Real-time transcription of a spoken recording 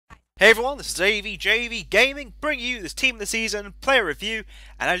Hey everyone, this is AVJVGaming, bringing you this Team of the Season player review,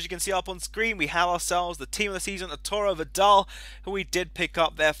 and as you can see up on screen, we have ourselves the Team of the Season, TOTS Vidal, who we did pick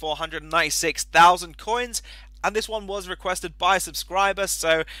up there for 196,000 coins, and this one was requested by a subscriber,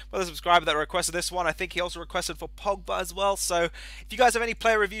 so for the subscriber that requested this one, I think he also requested for Pogba as well, so if you guys have any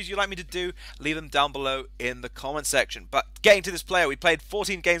player reviews you'd like me to do, leave them down below in the comment section. But getting to this player, we played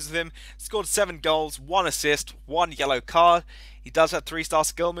 14 games with him, scored 7 goals, 1 assist, 1 yellow card. He does have 3-star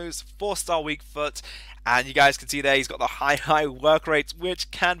skill moves, 4-star weak foot, and you guys can see there he's got the high work rates,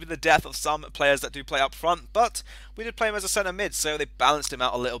 which can be the death of some players that do play up front, but we did play him as a centre mid, so they balanced him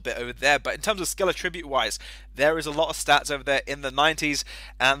out a little bit over there. But in terms of skill attribute wise, there is a lot of stats over there in the 90s,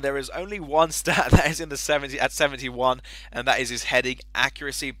 and there is only one stat that is in the 70 at 71, and that is his heading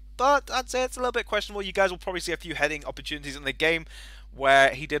accuracy. But I'd say it's a little bit questionable. You guys will probably see a few heading opportunities in the game where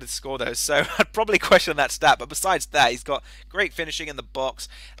he did score those, so I'd probably question that stat. But besides that, he's got great finishing in the box,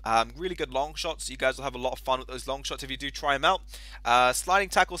 really good long shots. You guys will have a lot of fun with those long shots if you do try him out. Sliding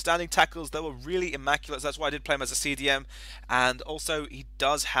tackles, standing tackles, they were really immaculate, so that's why I did play him as a CDM. And also he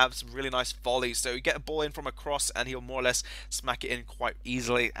does have some really nice volleys, so you get a ball in from across and he'll more or less smack it in quite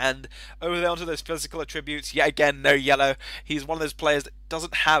easily. And over there onto those physical attributes, yet again, no yellow. He's one of those players that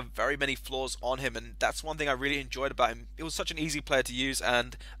doesn't have very many flaws on him, and that's one thing I really enjoyed about him. It was such an easy player to use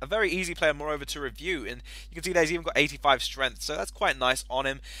and a very easy player moreover to review, and you can see that he's even got 85 strength, so that's quite nice on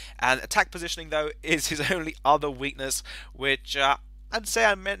him. And attack positioning though is his only other weakness, which I'd say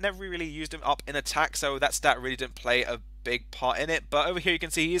I never really used him up in attack, so that stat really didn't play a big part in it. But over here you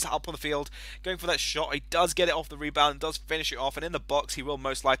can see he is up on the field going for that shot. He does get it off the rebound and does finish it off, and in the box he will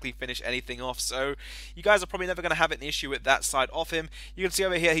most likely finish anything off, so you guys are probably never going to have an issue with that side of him. You can see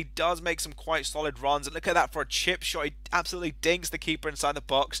over here he does make some quite solid runs, and look at that for a chip shot. He absolutely dinks the keeper inside the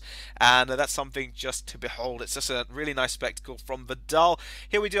box, and that's something just to behold. It's just a really nice spectacle from Vidal.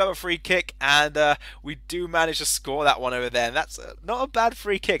 Here we do have a free kick, and we do manage to score that one over there, and that's not a bad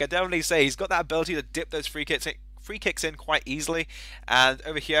free kick. I definitely say he's got that ability to dip those free kicks in quite easily. And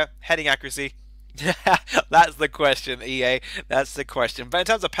over here, heading accuracy. That's the question, EA. That's the question. But in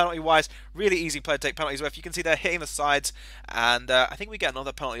terms of penalty wise, really easy play to take penalties with. You can see they're hitting the sides, and I think we get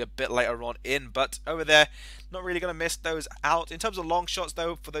another penalty a bit later on in, but over there, not really going to miss those out. In terms of long shots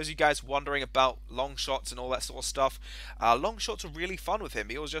though, for those of you guys wondering about long shots and all that sort of stuff, long shots are really fun with him.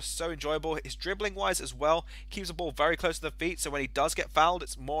 He was just so enjoyable. His dribbling wise as well, keeps the ball very close to the feet, so when he does get fouled,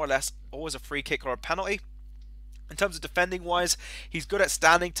 it's more or less always a free kick or a penalty. In terms of defending wise, he's good at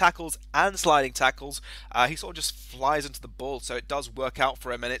standing tackles and sliding tackles. He sort of just flies into the ball, so it does work out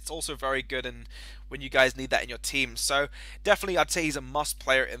for him, and it's also very good when you guys need that in your team. So definitely I'd say he's a must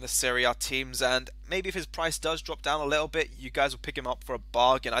player in the Serie A teams, and maybe if his price does drop down a little bit, you guys will pick him up for a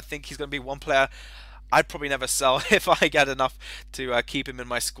bargain. I think he's going to be one player I'd probably never sell if I get enough to keep him in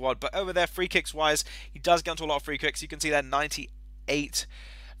my squad. But over there, free kicks wise, he does get onto a lot of free kicks. You can see there 98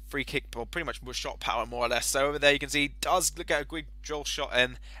 free kick, well, pretty much shot power more or less. So over there you can see he does look at a quick drill shot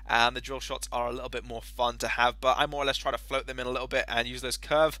in, and the drill shots are a little bit more fun to have, but I more or less try to float them in a little bit and use those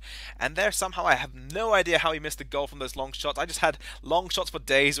curve. And there somehow I have no idea how he missed the goal from those long shots. I just had long shots for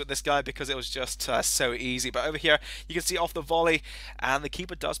days with this guy because it was just so easy. But over here you can see off the volley, and the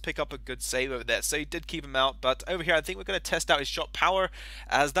keeper does pick up a good save over there, so he did keep him out. But over here I think we're going to test out his shot power,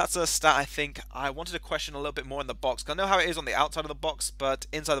 as that's a stat I think I wanted to question a little bit more in the box. I know how it is on the outside of the box, but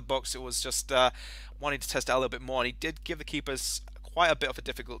inside the box it was just wanting to test out a little bit more, and he did give the keepers quite a bit of a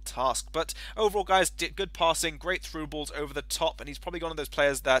difficult task. But overall guys, good passing, great through balls over the top, and he's probably one of those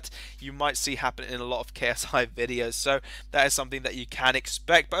players that you might see happen in a lot of KSI videos, so that is something that you can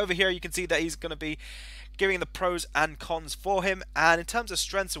expect. But over here you can see that he's going to be giving the pros and cons for him, and in terms of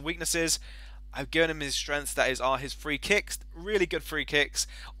strengths and weaknesses, I've given him his strengths, that are his free kicks, really good free kicks.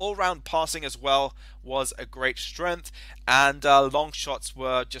 All-round passing as well was a great strength, and long shots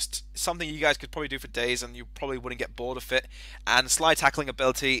were just something you guys could probably do for days and you probably wouldn't get bored of it. And slide tackling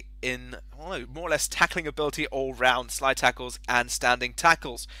ability more or less tackling ability all-round, slide tackles and standing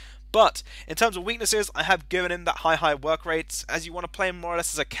tackles. But in terms of weaknesses, I have given him that high work rates, as you want to play him more or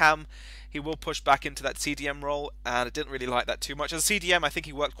less as a cam. He will push back into that CDM role, and I didn't really like that too much. As a CDM, I think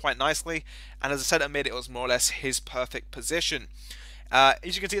he worked quite nicely, and as a centre mid, it was more or less his perfect position. As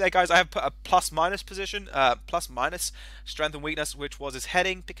you can see there, guys, I have put a plus-minus position, plus-minus strength and weakness, which was his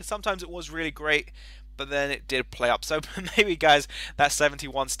heading, because sometimes it was really great, but then it did play up. So maybe, guys, that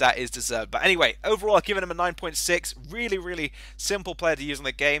 71 stat is deserved. But anyway, overall, I've given him a 9.6. Really, really simple player to use in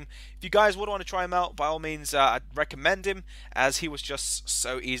the game. If you guys would want to try him out, by all means, I'd recommend him, as he was just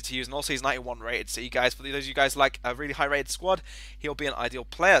so easy to use. And also, he's 91 rated. So you guys, for those of you guys like a really high rated squad, he'll be an ideal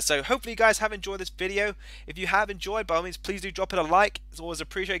player. So hopefully you guys have enjoyed this video. If you have enjoyed, by all means, please do drop it a like. It's always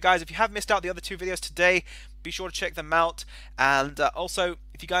appreciated, guys. If you have missed out the other 2 videos today, be sure to check them out. And also,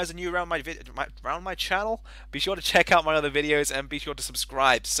 if you guys are new around my channel, be sure to check out my other videos and be sure to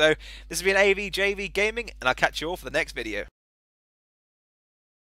subscribe. So this has been AVJVGaming, and I'll catch you all for the next video.